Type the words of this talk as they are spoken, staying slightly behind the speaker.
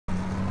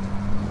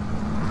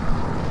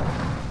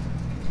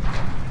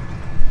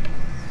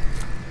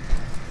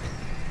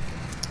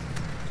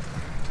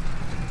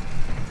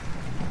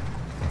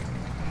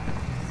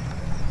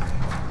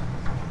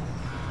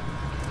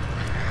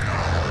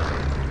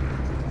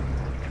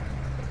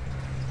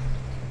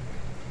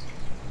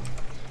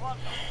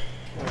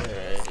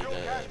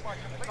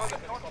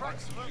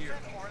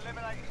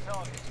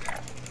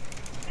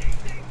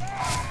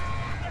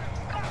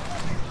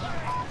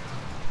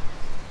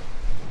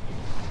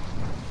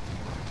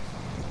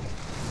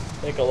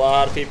I think a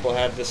lot of people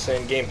have the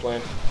same game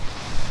plan.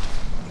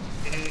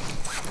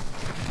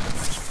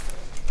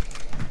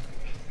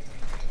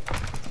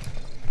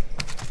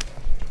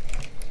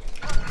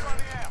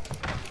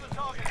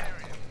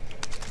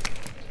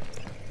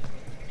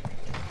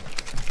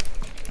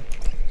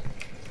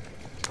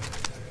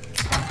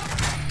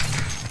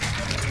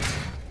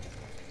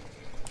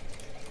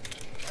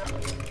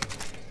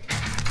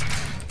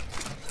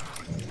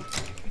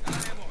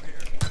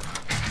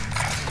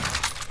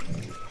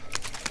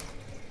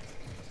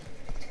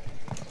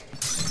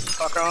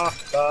 Fuck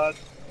off, bud.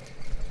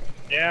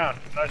 Yeah,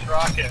 nice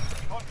rocket.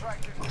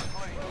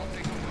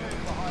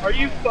 Are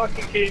you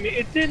fucking kidding me?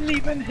 It didn't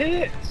even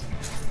hit!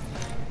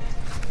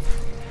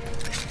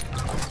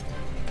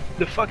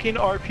 The fucking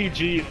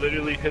RPG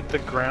literally hit the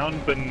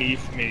ground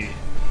beneath me,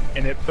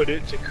 and it put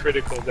it to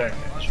critical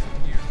damage.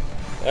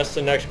 That's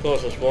the next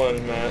closest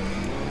one, Matt.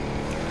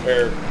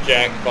 Or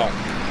Jack, fuck.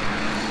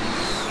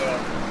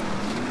 Yeah.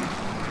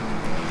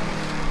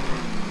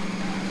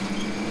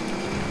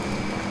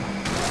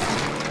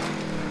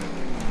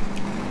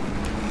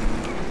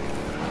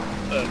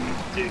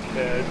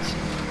 Dickheads.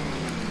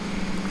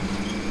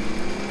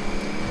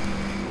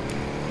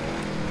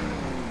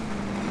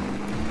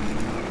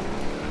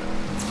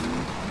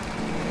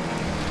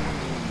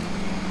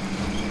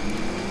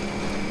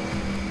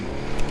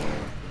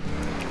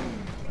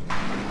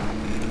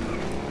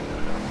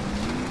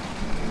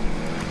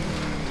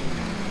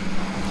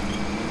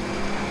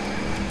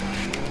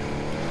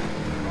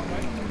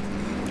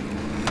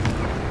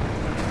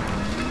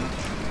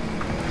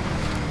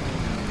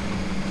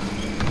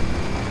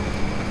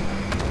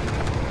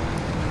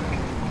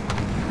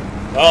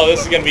 Oh,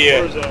 this is gonna be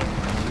a...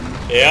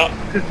 Yeah.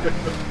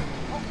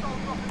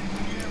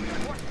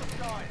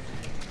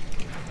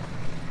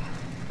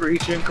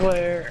 Reach and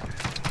clear.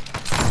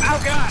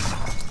 Oh god!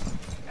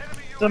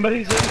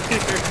 Somebody's in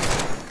here.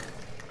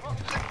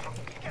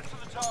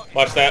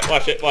 Watch that,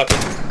 watch it, watch it.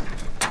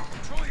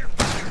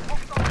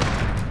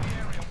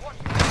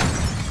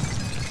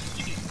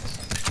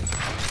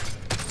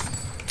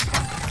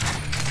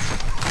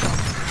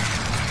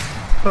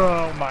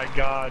 Oh my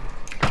god.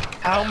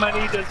 How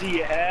many does he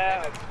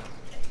have?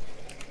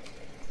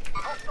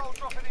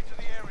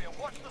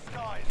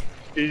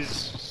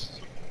 He's...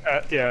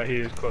 yeah, he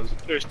is close.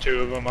 There's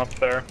two of them up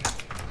there.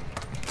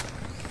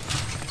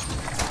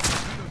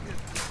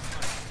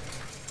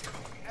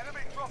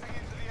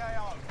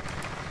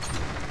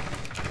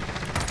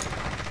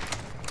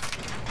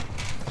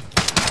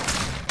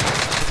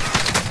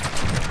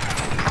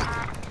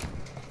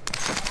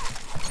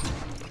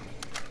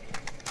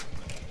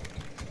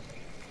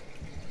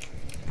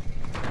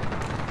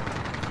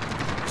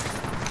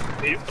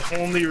 The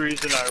only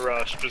reason I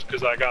rushed was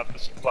because I got the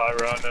supply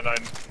run and I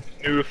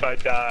knew if I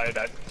died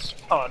I'd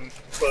spawn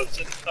close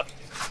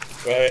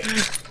enough. Right.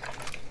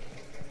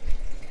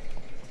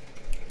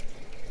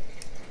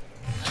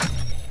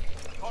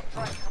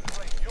 Contract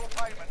complete. Your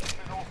payment has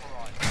been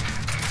authorized.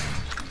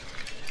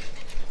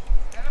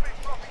 Enemy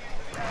dropping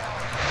into the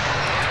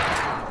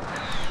AO.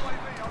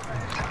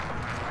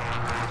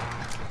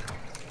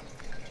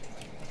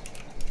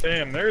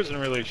 Damn, there isn't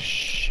really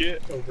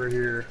shit over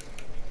here.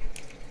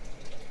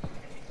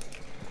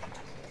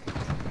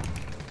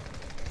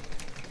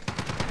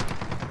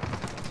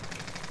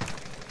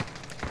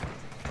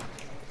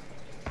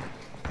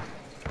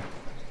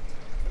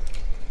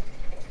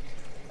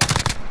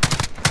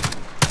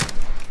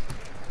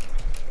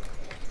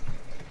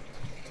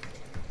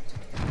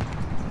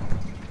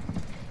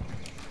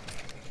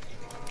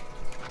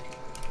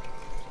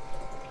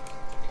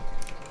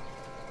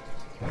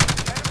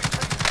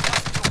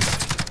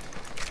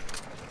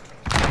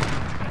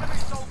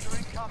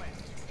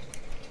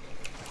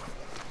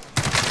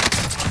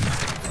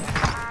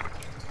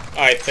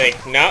 I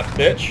think not,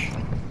 bitch.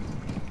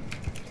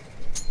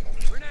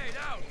 Grenade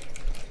out.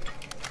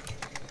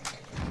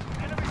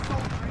 Enemy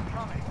soldier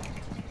incoming.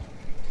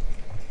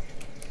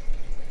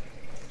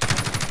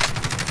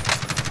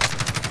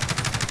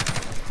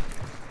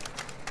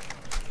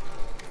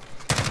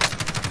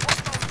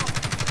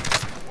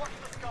 Watch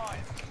the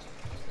skies.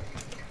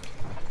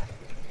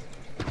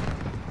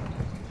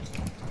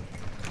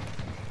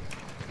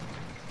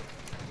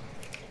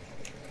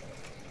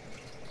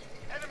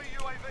 Enemy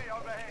UAV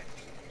overhead.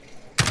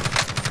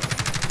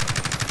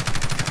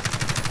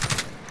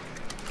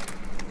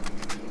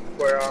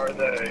 Where are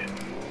they?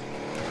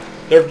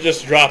 They're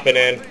just dropping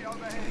in.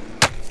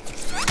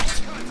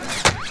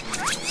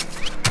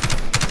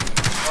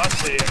 I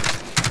see him.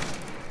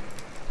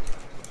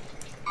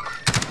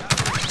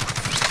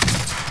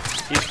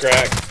 He's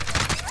cracked.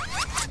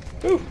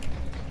 Whew.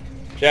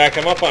 Jack,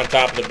 I'm up on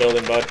top of the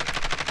building, bud.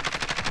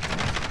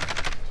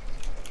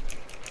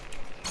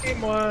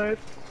 Team wide.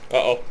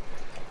 Uh-oh.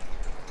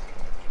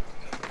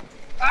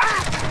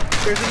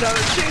 Ah! There's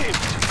another team!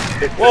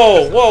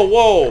 Whoa, whoa,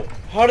 whoa!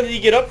 How did he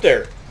get up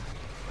there?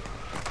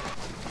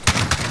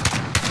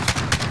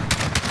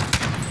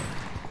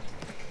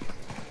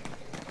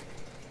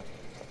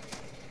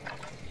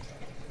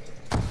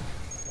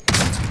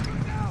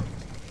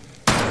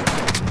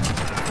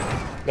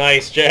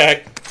 Nice,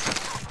 Jack.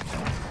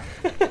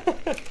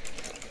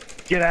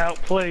 Get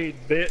outplayed,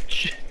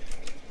 bitch.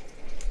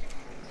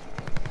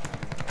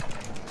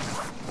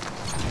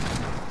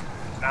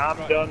 I'm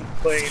done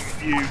playing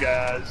with you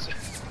guys.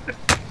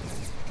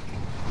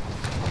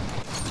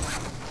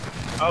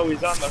 Oh,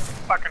 he's on the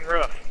fucking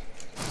roof.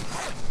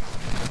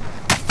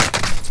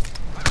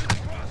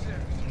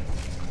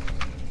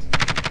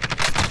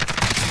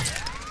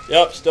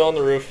 Yep, still on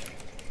the roof.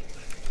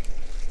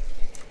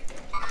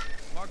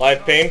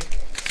 Live pain.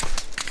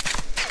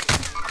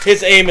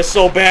 His aim is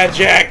so bad,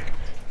 Jack.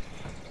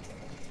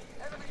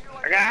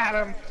 I got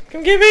him.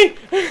 Come get me.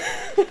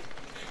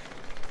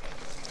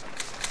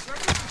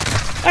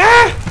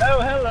 Ah! Oh,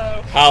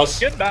 hello. House.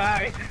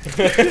 Goodbye.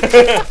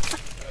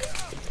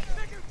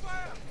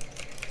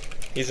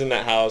 He's in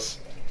that house.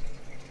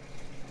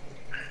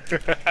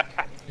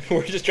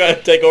 We're just trying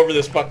to take over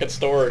this fucking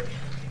store.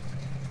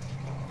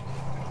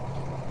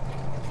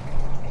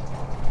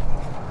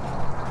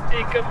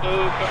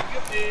 Peekaboo, come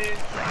get me.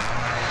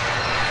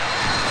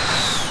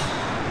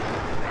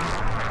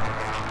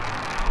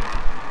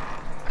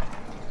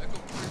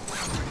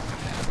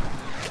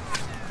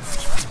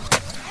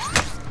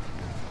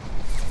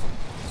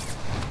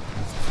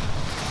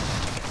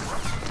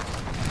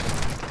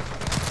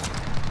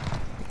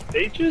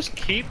 They just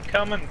keep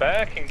coming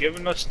back and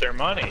giving us their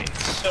money.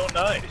 It's so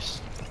nice.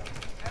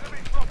 Enemy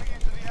dropping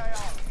into the AR.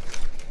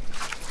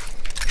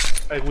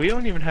 Like, we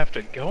don't even have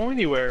to go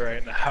anywhere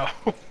right now.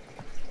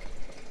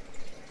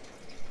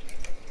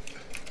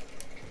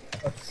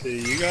 Let's see,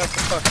 you got the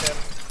fucking...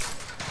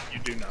 You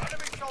do not.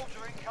 Enemy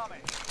soldier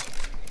incoming.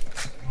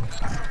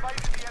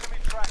 Evaded the enemy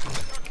track.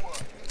 Good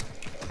work.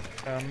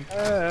 Come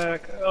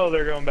back. Oh,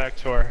 they're going back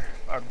to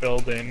our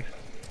building.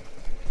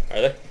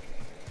 Are they?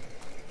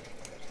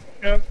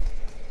 Yep.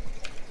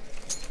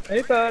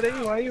 Hey, buddy,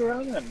 why are you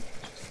running?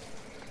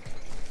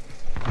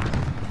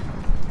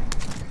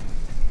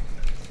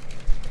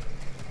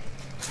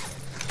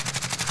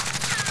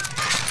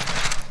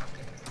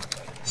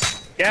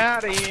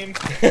 Got him!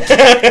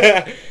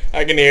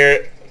 I can hear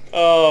it.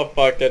 Oh,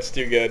 fuck, that's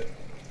too good.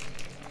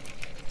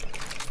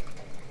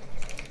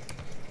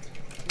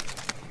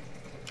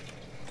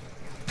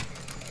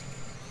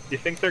 You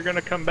think they're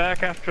gonna come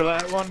back after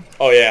that one?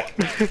 Oh, yeah.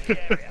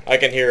 I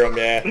can hear him,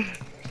 yeah.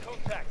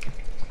 Contact.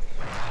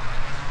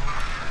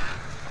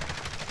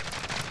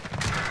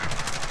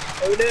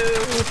 Oh no!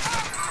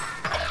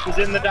 He's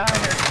in the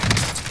diner.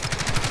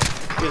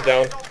 He's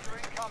down. Soldier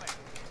incoming.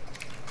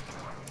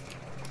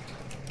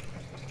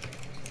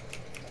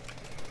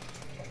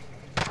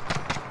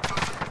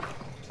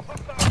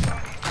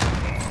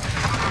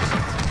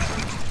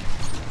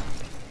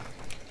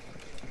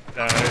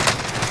 Nice.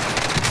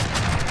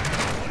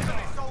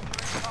 Enemy soldier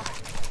incoming.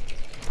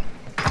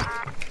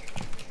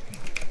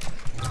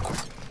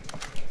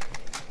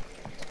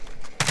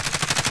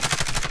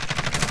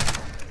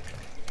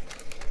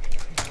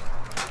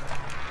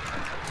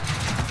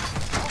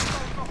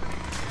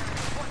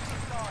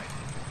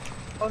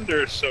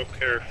 Thunder is so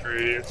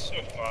carefree, it's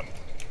so fun.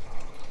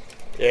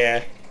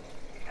 Yeah.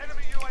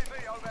 Enemy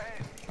UAV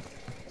overhead.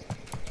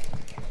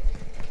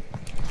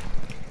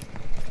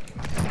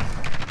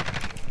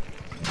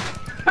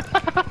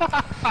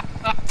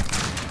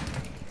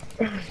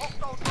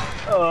 Hostile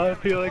drone. Oh, I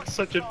feel like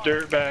such a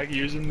dirtbag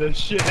using this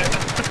shit.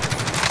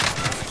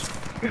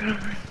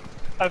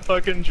 I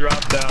fucking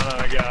dropped down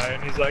on a guy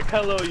and he's like,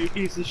 hello, you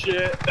piece of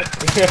shit.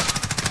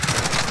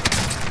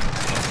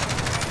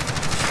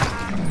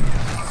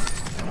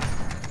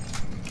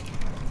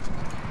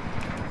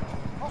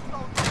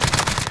 Hostile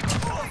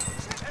drone.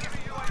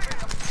 Enemy UAV.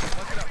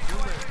 Enemy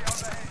UAV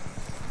overhead.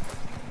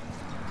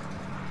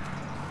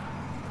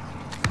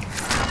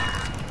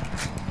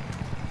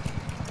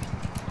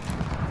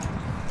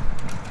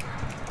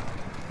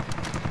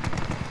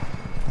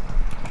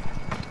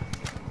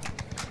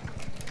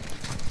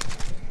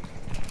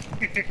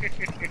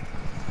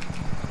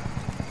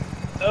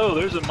 Oh,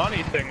 there's a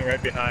money thing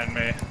right behind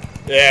me.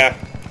 Yeah.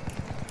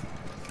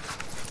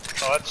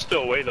 Oh, that's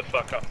still way the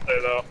fuck up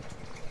there, though.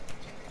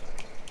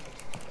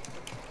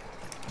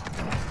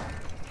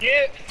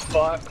 Get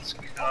fucked,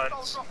 Hostile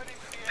cunts. dropping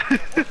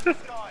into the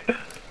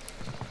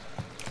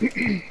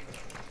area.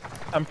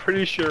 I'm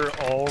pretty sure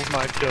all of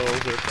my kills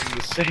are from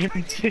the same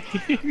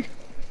team.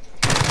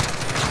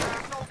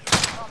 Soldier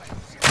incoming.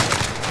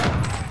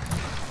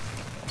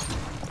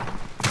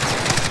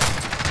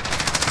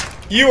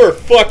 You are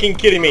fucking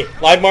kidding me.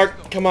 Live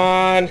mark, come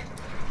on.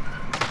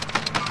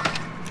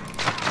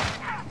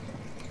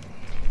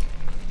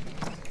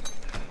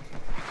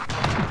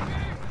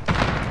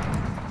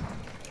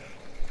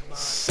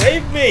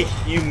 Save me,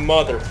 you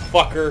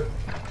motherfucker.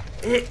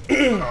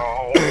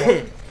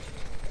 Oh.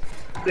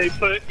 They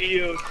put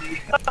EOD.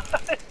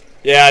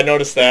 Yeah, I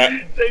noticed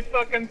that. They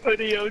fucking put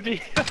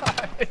EOD.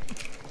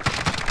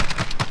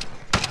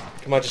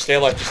 Come on, just stay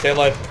alive, just stay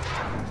alive.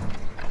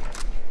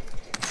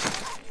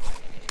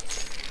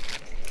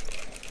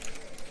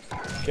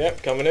 Okay,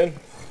 coming in.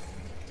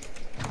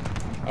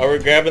 Are we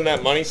grabbing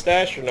that money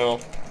stash or no?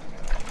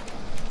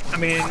 I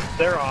mean,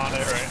 they're on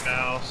it right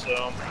now,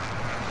 so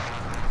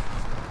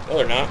No,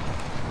 they're not.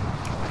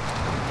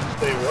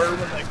 they were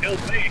when they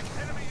killed me.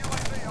 Enemy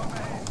UAV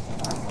overhead.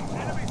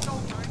 Enemy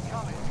soldier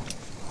incoming.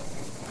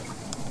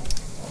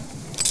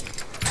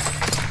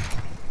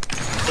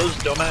 Those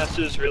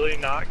dumbasses really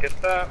not get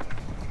that?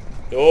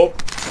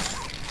 Nope.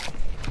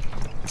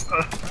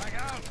 Frag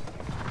out.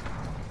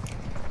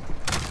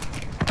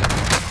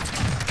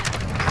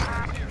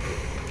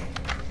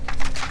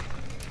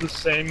 The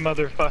same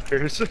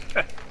motherfuckers.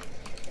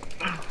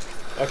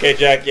 Okay,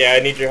 Jack, yeah, I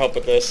need your help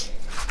with this.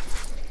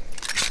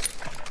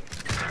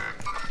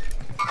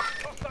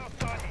 Hostile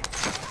sighted.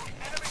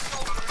 Enemy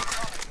soldier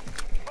incoming.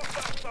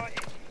 Hostile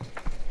sighted.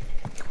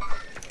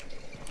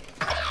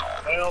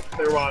 Well,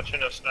 they're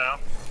watching us now.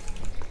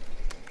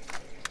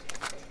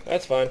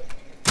 That's fine.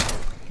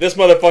 This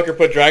motherfucker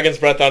put Dragon's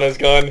Breath on his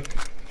gun.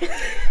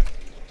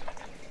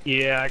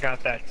 Yeah, I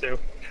got that too.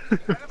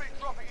 Enemy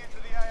dropping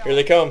into the AR. Here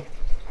they come.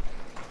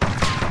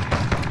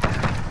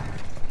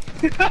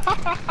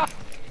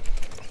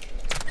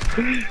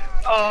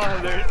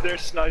 Oh, they're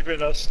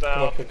sniping us Come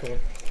now. on, come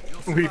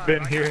on. We've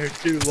been here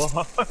too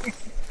long.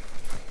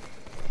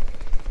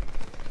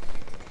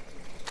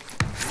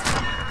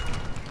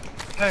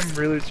 I'm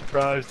really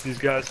surprised these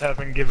guys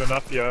haven't given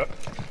up yet.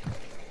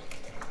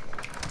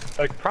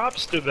 Like,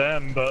 props to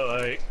them, but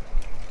like,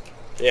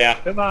 Yeah.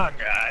 come on,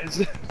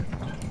 guys.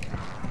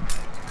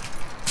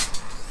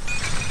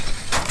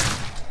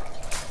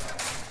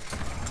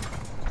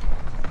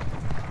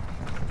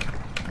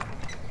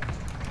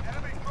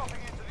 Enemy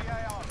dropping into the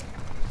AR.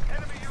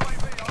 Enemy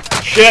UAV on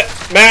that. Shit,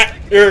 Matt,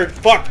 you're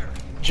fuck.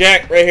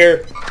 Jack, right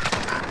here.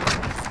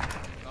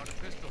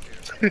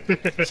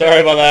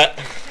 Sorry about that.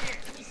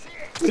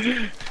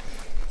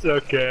 It's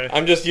okay.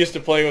 I'm just used to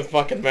playing with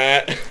fucking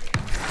Matt.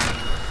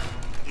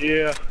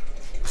 Yeah.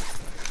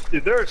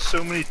 Dude, there are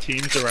so many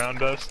teams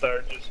around us that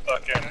are just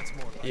fucking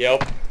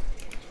Yep.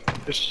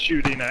 just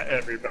shooting at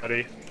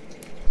everybody.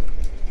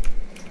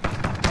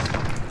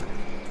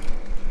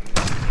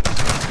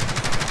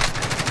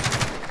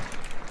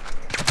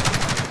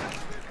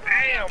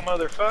 Damn,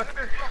 motherfucker.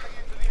 Dropping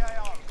into the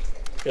AR.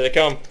 Here they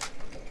come.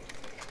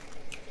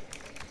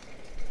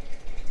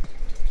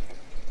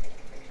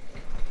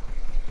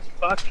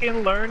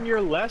 Fucking learn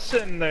your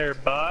lesson there,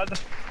 bud.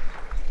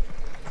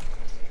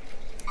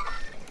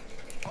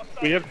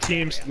 We have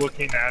teams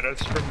looking at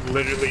us from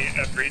literally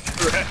every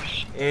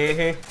direction.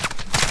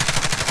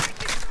 Mm-hmm.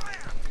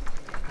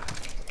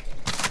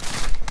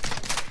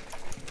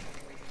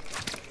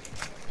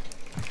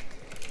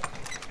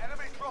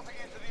 Enemy dropping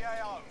into the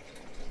AR.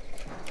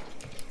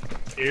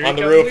 Here On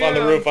he the comes roof, on the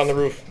again. roof, on the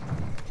roof.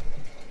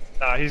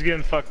 Nah, he's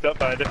getting fucked up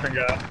by a different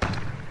guy.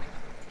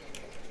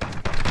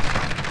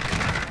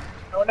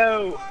 Oh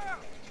no!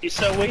 He's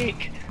so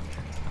weak!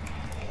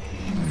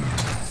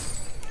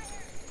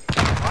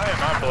 Why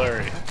am I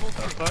blurry?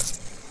 What?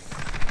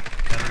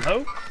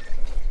 Hello?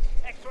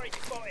 X-ray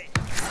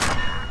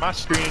spotted. My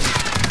screen...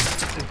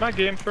 Is my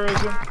game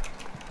frozen?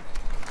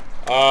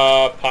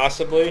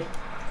 Possibly.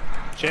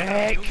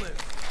 Jack!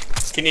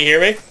 Can you hear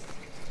me?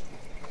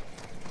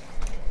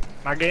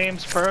 My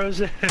game's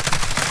frozen!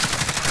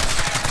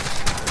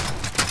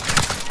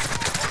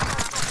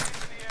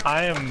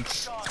 I am,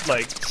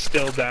 like,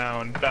 still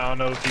down. I don't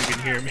know if you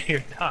can hear me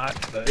or not,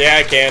 but... Yeah,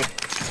 I can.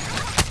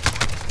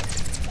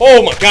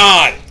 Oh my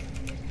god!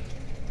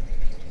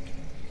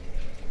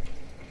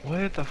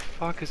 What the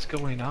fuck is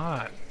going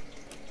on?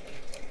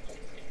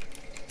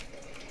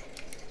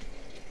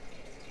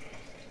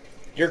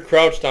 You're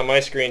crouched on my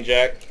screen,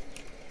 Jack.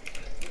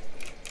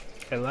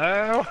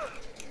 Hello?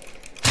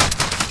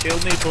 Kill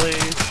me,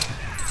 please.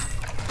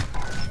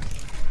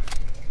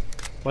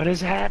 What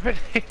is happening?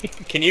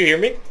 Can you hear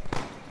me?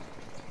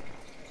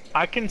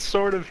 I can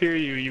sort of hear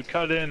you. You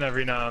cut in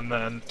every now and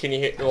then. Can you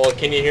hear? Well,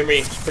 can you hear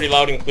me pretty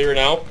loud and clear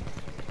now?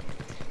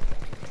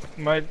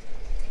 My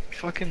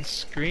fucking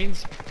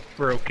screen's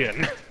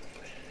broken.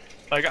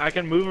 Like, I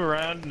can move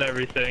around and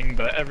everything,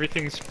 but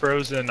everything's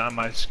frozen on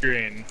my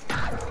screen.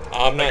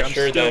 I'm Like, not I'm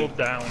sure still then.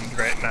 downed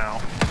right now.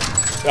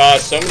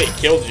 Somebody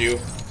killed you.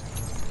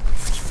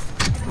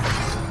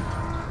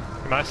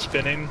 Am I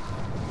spinning?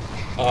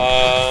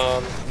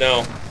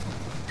 No.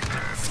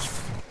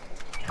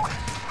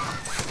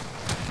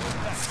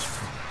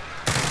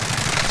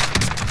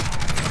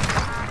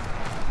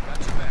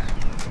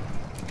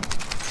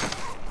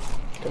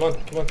 Come on,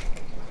 come on.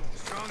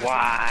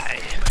 Why?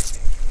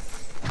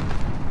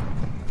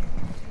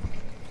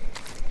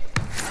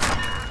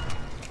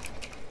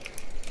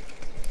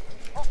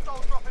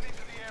 Hostile dropping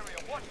into the area.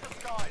 Watch the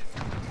skies.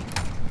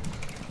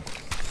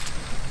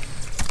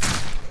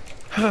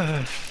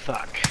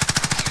 Fuck.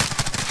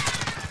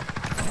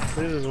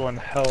 This is one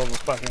hell of a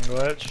fucking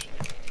glitch.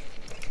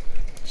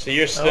 So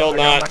you're Oh, still I got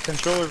my not.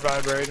 controller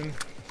vibrating.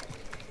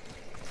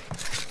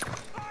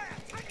 Fire!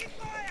 Taking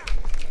fire!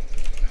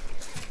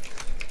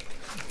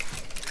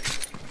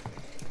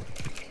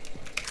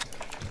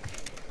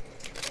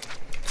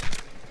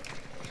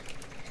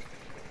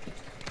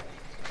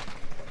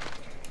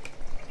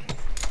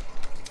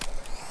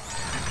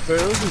 Bro,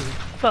 this is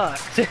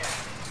fucked.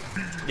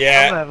 I'm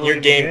Yeah, not your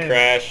leaving game the game.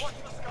 crashed. Watch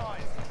the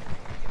skies.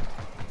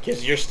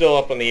 Because you're still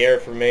up in the air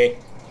for me.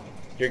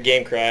 Your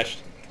game crashed.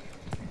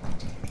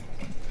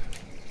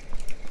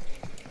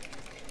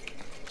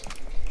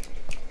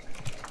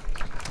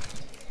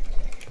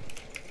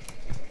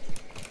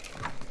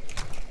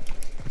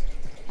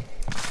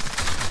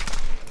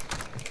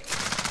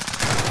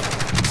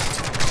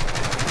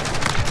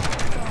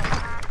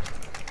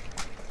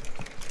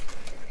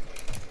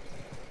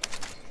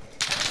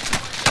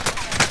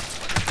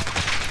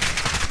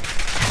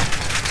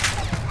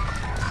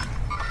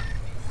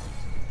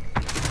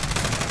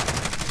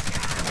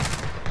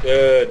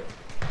 Good.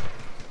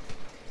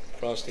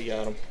 Frosty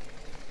got him.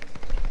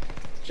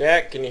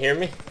 Jack, can you hear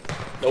me?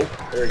 Nope.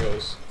 There he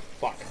goes.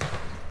 Fuck.